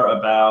more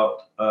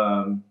about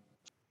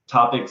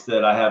topics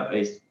that I have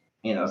a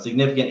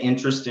significant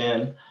interest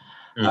in.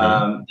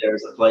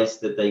 There's a place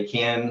that they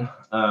can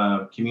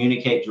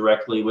communicate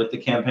directly with the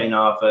campaign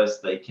office.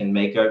 They can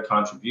make a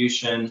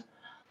contribution.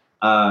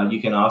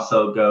 You can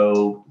also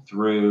go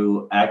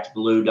through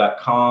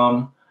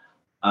actblue.com.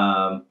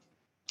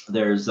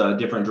 There's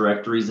different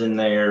directories in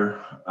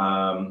there.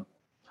 And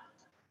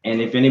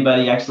if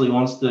anybody actually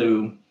wants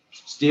to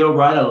still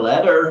write a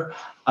letter,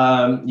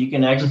 you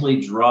can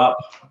actually drop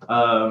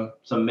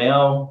some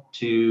mail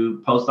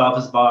to Post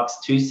Office Box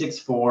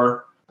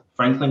 264,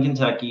 Franklin,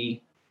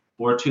 Kentucky,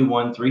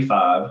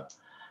 42135.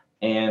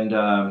 And,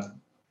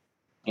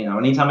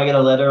 anytime I get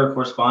a letter or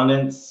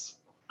correspondence,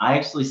 I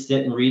actually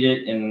sit and read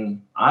it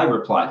and I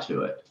reply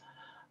to it.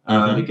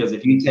 Because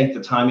if you take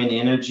the time and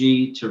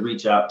energy to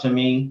reach out to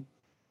me,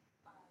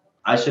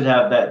 I should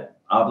have that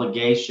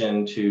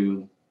obligation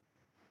to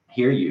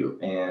hear you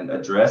and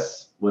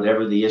address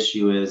whatever the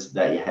issue is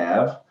that you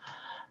have.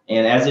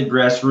 And as a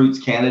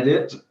grassroots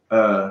candidate,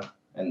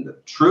 and the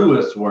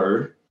truest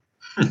word,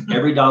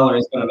 every dollar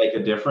is going to make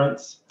a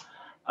difference,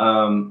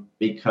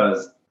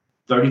 because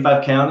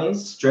 35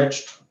 counties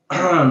stretched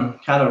kind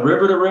of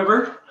river to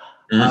river.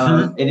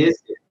 It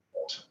is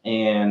difficult,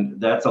 and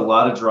that's a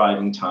lot of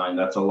driving time.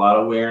 That's a lot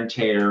of wear and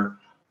tear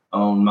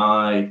on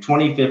my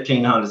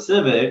 2015 Honda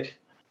Civic,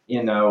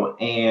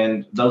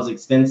 and those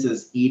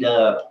expenses eat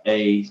up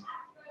an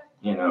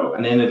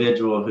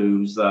individual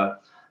whose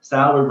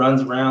salary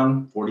runs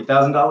around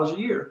 $40,000 a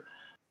year.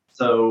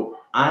 So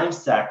I'm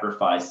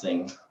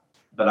sacrificing,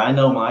 but I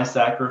know my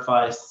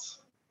sacrifice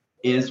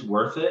is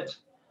worth it.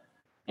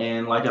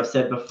 And like I've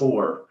said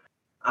before,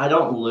 I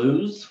don't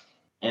lose,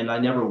 and I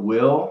never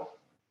will,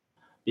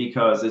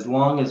 because as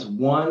long as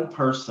one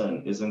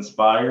person is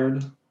inspired,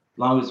 as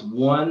long as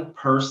one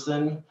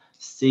person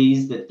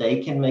sees that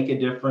they can make a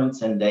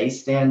difference and they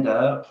stand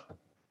up,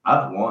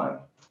 I've won.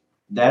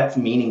 That's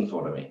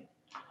meaningful to me,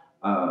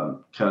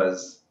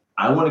 because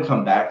I want to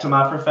come back to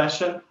my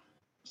profession.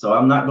 So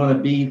I'm not going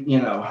to be,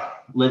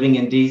 living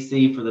in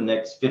DC for the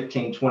next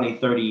 15, 20,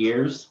 30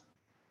 years,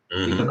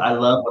 because I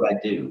love what I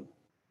do.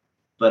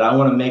 But I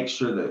want to make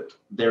sure that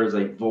there's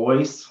a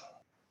voice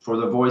for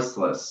the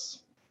voiceless,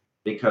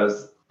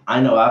 because I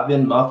know I've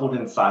been muffled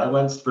and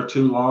silenced for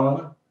too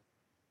long.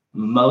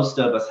 Most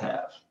of us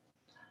have.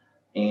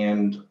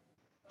 And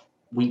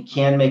we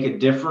can make a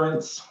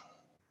difference,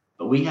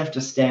 but we have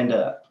to stand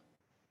up.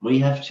 We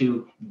have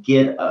to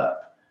get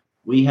up.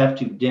 We have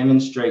to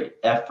demonstrate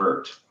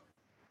effort,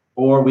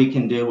 or we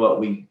can do what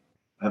we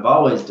have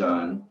always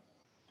done.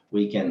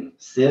 We can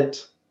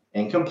sit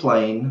and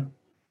complain.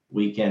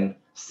 We can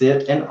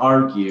sit and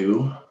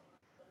argue.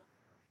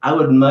 I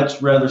would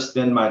much rather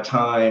spend my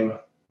time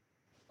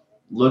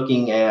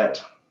looking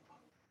at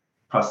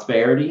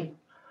prosperity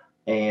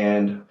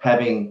and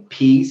having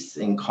peace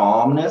and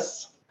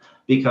calmness,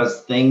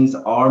 because things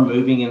are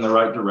moving in the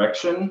right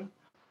direction,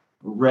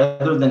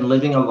 rather than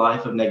living a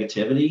life of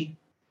negativity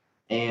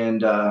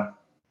and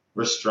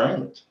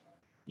restraint.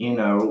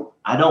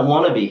 I don't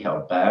want to be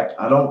held back.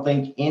 I don't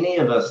think any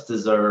of us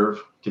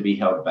deserve to be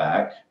held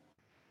back.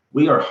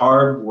 We are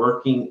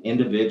hardworking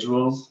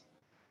individuals.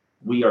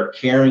 We are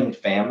caring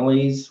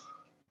families.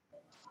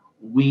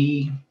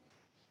 We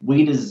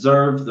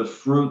deserve the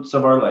fruits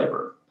of our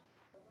labor.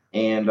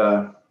 And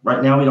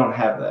right now we don't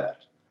have that.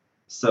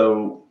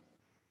 So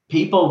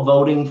people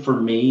voting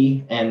for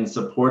me and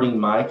supporting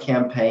my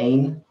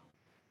campaign,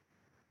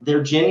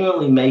 they're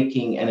genuinely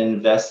making an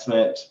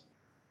investment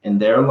in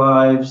their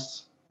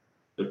lives,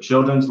 their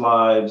children's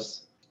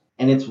lives,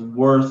 and it's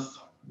worth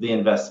the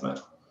investment,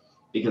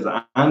 because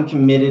I'm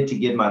committed to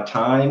give my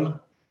time,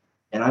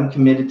 and I'm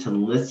committed to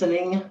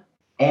listening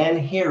and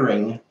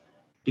hearing,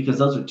 because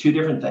those are two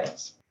different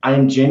things. I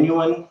am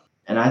genuine,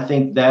 and I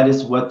think that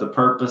is what the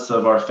purpose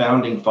of our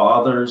founding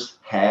fathers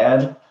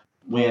had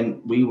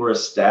when we were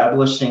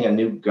establishing a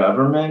new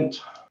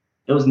government.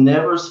 It was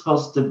never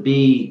supposed to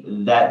be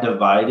that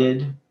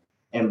divided,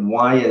 and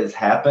why it has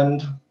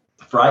happened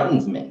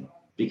frightens me,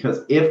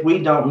 because if we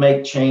don't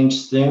make change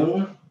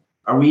soon,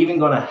 are we even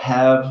going to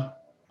have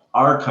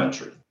our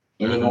country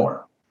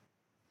anymore?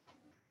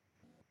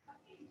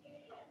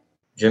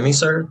 Jimmy,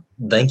 sir,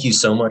 thank you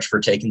so much for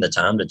taking the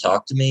time to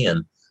talk to me.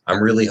 And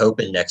I'm really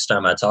hoping next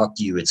time I talk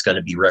to you, it's going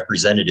to be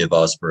Representative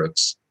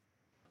Ausbrooks.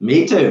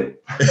 Me too.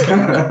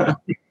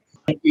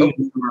 Thank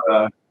you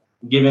for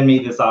giving me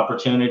this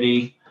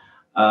opportunity,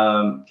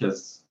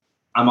 because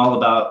I'm all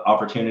about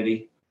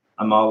opportunity.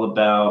 I'm all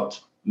about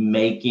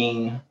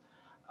making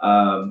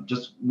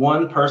just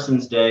one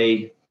person's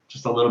day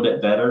just a little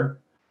bit better.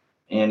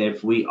 And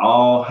if we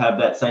all have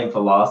that same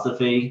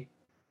philosophy,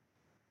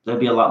 there'd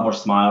be a lot more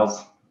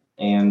smiles.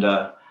 And,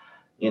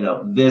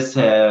 this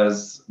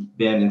has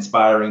been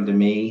inspiring to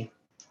me.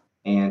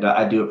 And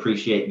I do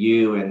appreciate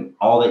you and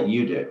all that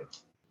you do.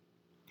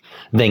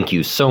 Thank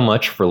you so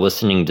much for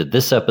listening to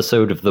this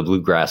episode of the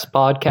Bluegrass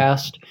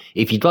Podcast.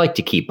 If you'd like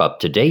to keep up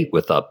to date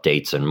with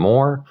updates and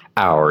more,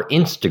 our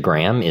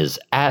Instagram is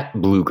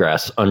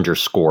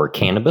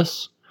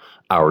 @bluegrass_cannabis.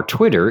 Our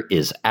Twitter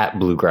is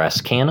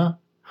 @bluegrasscanna.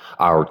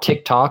 Our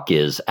TikTok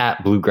is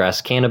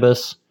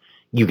 @bluegrasscannabis.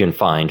 You can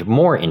find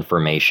more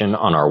information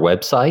on our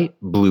website,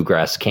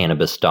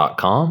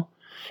 bluegrasscannabis.com.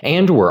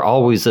 And we're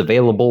always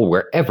available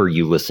wherever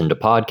you listen to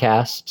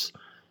podcasts.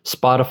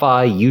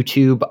 Spotify,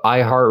 YouTube,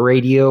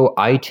 iHeartRadio,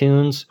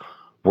 iTunes,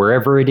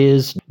 wherever it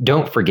is.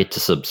 Don't forget to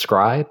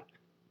subscribe.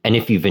 And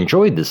if you've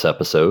enjoyed this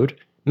episode,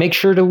 make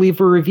sure to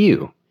leave a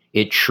review.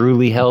 It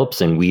truly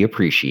helps and we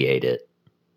appreciate it.